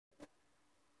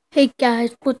Hey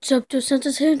guys, what's up? Just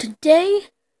here, and today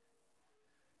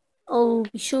I'll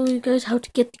be showing you guys how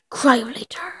to get the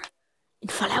CRYOLATOR in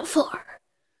Fallout 4.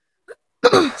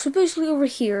 So basically over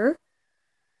here,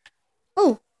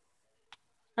 oh,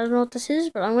 I don't know what this is,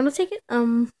 but I'm gonna take it.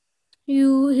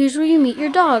 Here's where you meet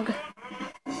your dog.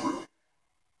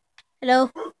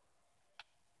 Hello?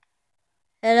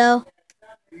 Hello?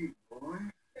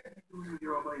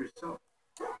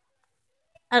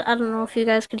 I don't know if you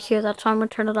guys can hear that, so I'm gonna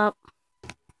turn it up.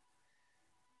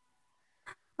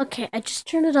 Okay, I just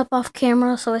turned it up off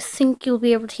camera, so I think you'll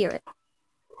be able to hear it.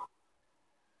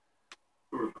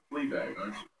 Sort of a flea bag,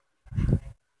 aren't you?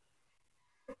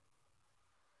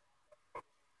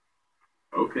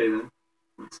 Okay then,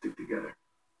 let's stick together.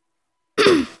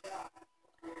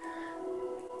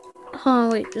 Oh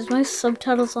wait, is my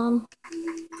subtitles on?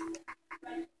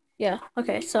 Yeah.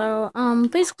 Okay. So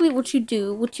basically, what you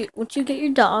do, what you get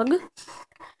your dog.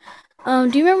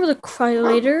 Do you remember the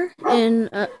CRYOLATOR in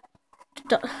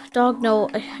dog? No,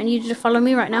 I need you to follow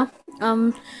me right now.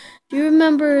 Do you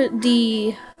remember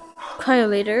the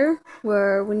CRYOLATOR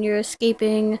where when you're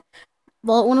escaping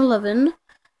Vault 111,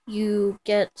 you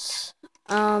get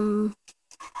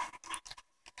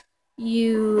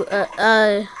you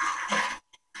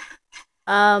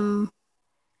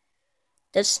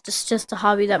that's just a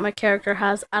hobby that my character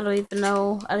has. I don't even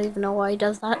know why he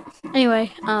does that.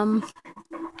 Anyway, my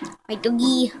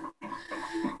doggy.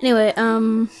 Anyway,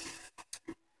 you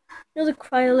know the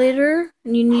CRYOLATOR,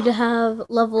 and you need to have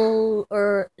level,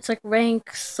 or it's like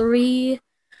rank 3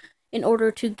 in order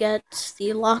to get the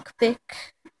lockpick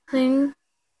thing.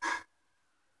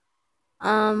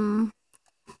 By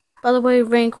the way,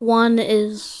 rank 1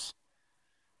 is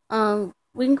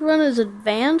Wing Run is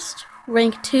advanced,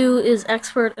 rank 2 is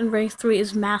expert, and rank 3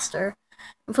 is master.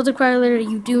 And for the CRYOLATOR,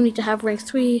 you do need to have rank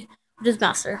 3, which is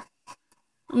master.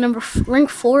 Rank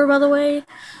 4, by the way,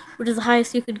 which is the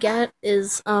highest you could get,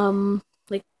 is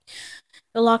like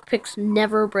the lockpicks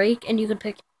never break, and you could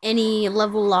pick any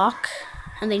level lock,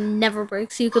 and they never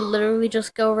break. So you could literally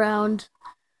just go around.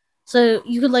 So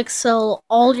you could like sell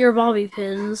all your bobby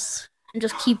pins and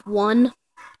just keep one.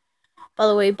 By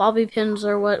the way, bobby pins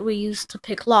are what we use to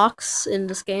pick locks in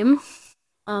this game.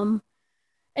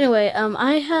 Anyway,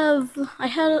 I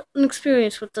had an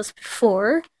experience with this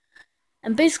before,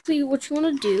 and basically what you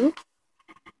want to do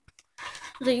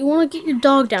is that you want to get your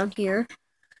dog down here.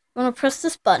 You want to press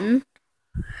this button,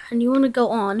 and you want to go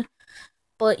on,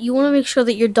 but you want to make sure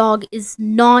that your dog is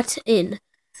not in.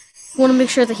 You want to make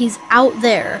sure that he's out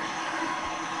there.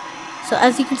 So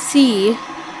as you can see,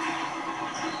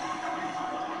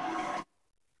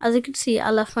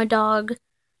 I left my dog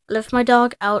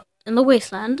out in the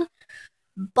wasteland.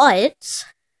 But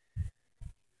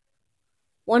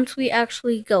once we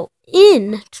actually go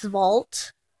in to the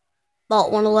vault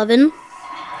 111,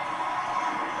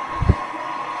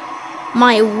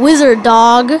 my wizard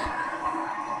dog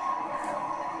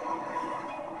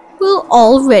will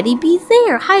already be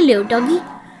there. Hi, little doggy.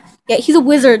 Yeah, he's a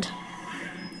wizard.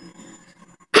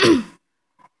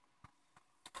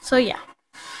 So yeah,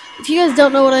 if you guys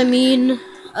don't know what I mean,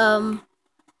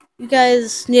 you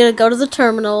guys need to go to the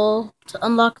terminal to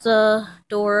unlock the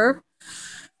door.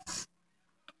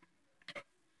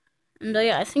 And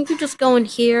yeah, I think you just go in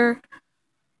here.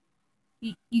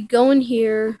 You go in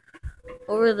here,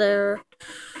 over there.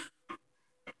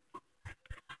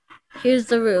 Here's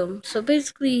the room. So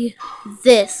basically,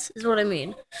 this is what I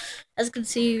mean. As you can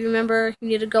see, remember, you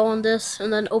need to go on this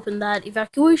and then open that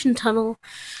evacuation tunnel.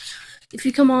 If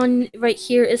you come on right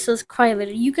here, it says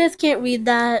CRYOLATOR. You guys can't read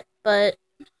that, but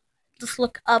just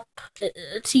look up.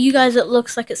 To you guys, it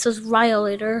looks like it says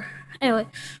CRYOLATOR. Anyway,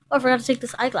 oh, I forgot to take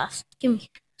this eyeglass. Give me.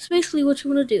 So basically, what you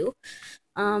want to do,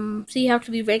 so you have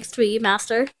to be rank 3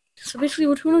 master. So basically,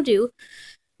 what you want to do,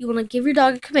 you want to give your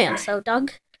dog a command. So,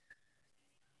 dog.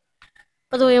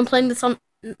 By the way, I'm playing this on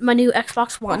my new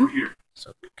Xbox One.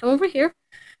 So come over here.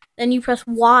 Then you press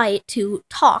Y to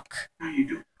talk. How you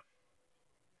doing?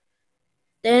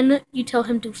 Then you tell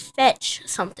him to fetch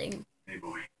something. Hey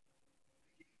boy,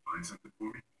 you find something for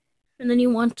me? And then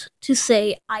you want to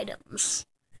say items,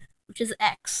 which is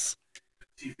X.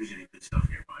 See if there's any good stuff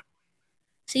nearby.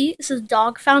 See, it says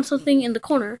dog found something in the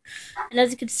corner. And as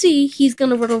you can see, he's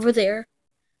gonna run over there,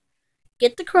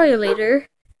 get the CRYOLATOR,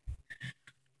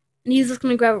 and he's just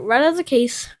gonna grab it right out of the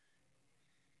case.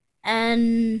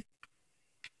 And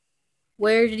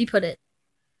where did he put it?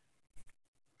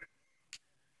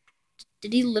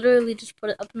 Did he literally just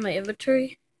put it up in my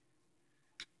inventory?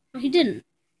 No, he didn't.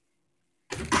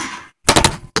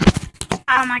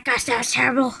 Oh my gosh, that was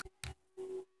terrible.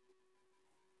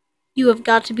 You have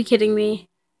got to be kidding me.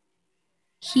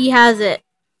 He has it.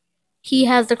 he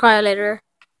has the cryolator.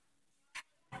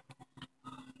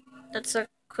 That's a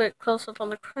quick close up on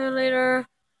the cryolator.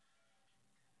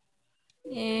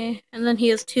 Yeah, and then he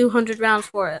has 200 rounds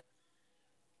for it.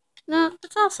 No,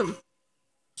 that's awesome.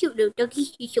 Cute little doggy.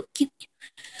 He's so cute.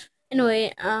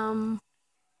 Anyway, now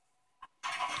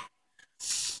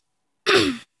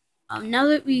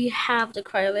that we have the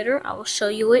cryolator, I will show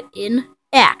you it in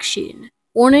action.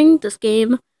 Warning, this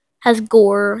game has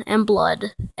gore and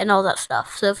blood and all that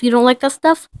stuff. So if you don't like that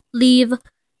stuff, leave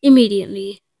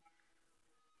immediately.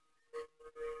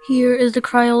 Here is the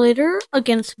cryolator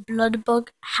against bloodbug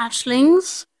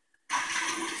hatchlings.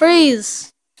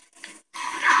 Freeze!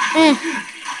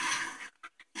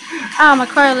 Ah, my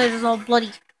cryolator's all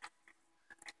bloody.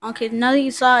 Okay, now that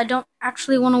you saw, I don't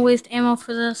actually want to waste ammo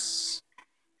for this.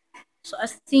 So I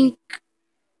think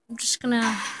I'm just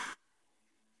gonna...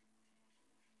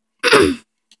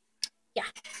 yeah.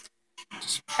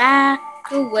 Just back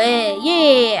away.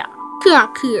 Yeah!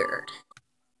 Conquered.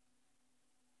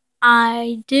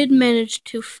 I did manage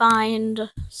to find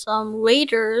some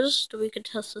raiders that we could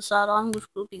test this out on, which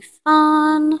will be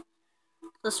fun.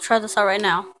 Let's try this out right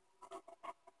now.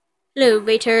 Hello,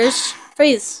 raiders.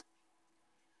 Freeze.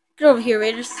 Get over here,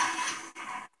 raiders.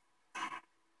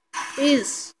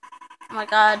 Freeze. Oh my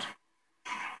god.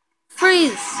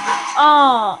 Freeze!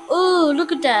 Oh, ooh,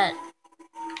 look at that.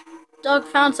 Dog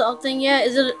found something. Yeah,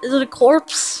 is it a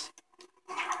corpse?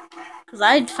 Cause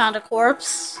I found a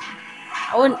corpse.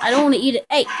 I don't want to eat it.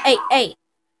 Hey, hey, hey.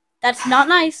 That's not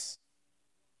nice.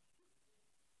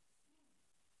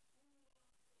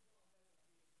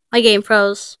 My game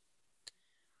froze.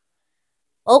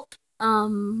 Oh,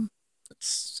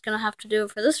 that's gonna have to do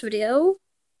it for this video.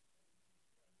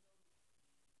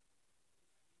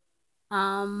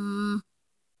 I'm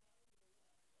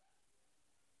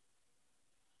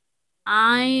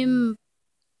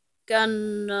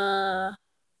gonna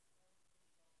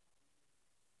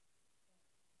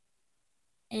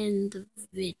end the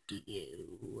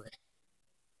video.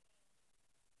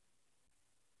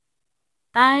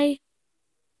 Bye.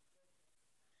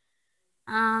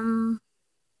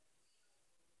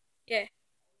 Yeah.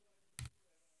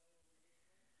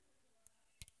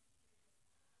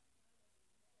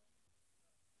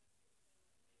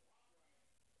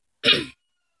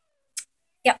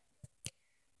 Yep.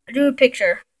 I drew a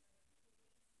picture.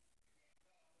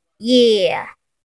 Yeah.